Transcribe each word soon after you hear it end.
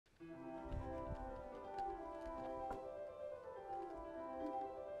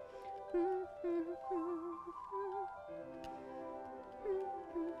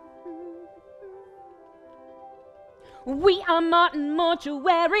We are Martin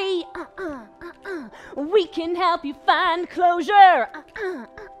Mortuary. We can help you find closure.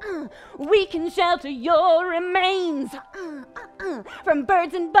 We can shelter your remains from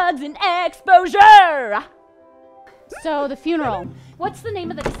birds and bugs and exposure. So, the funeral. What's the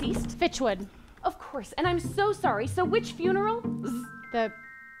name of the deceased? Fitchwood. Of course, and I'm so sorry. So which funeral? The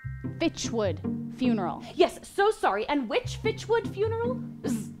Fitchwood funeral. Yes, so sorry. And which Fitchwood funeral?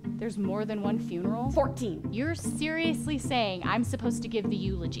 There's more than one funeral? 14. You're seriously saying I'm supposed to give the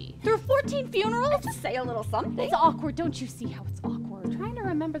eulogy? There are 14 funerals? Just say a little something. It's awkward. Don't you see how it's awkward? I'm trying to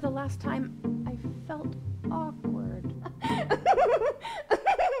remember the last time I felt awkward.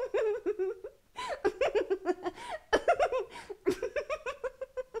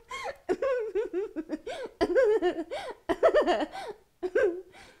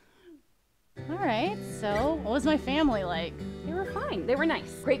 Alright, so what was my family like? They were fine. They were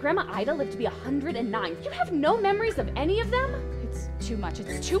nice. Great-grandma Ida lived to be 109. You have no memories of any of them? It's too much.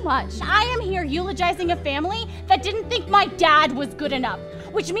 It's too much. I am here eulogizing a family that didn't think my dad was good enough,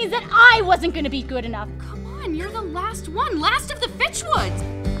 which means that I wasn't going to be good enough. Come on, you're the last one. Last of the Fitchwoods.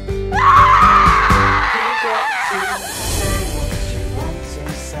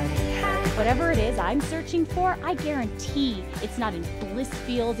 Whatever it is I'm searching for, I guarantee it's not in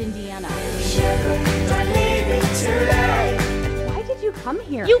Blissfield, Indiana. Why did you come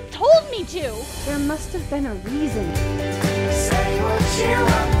here? You told me to! There must have been a reason. Say what you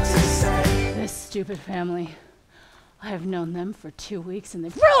want to say. This stupid family. I have known them for 2 weeks and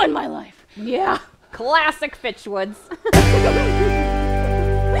they've ruined my life. Yeah, classic Fitchwoods.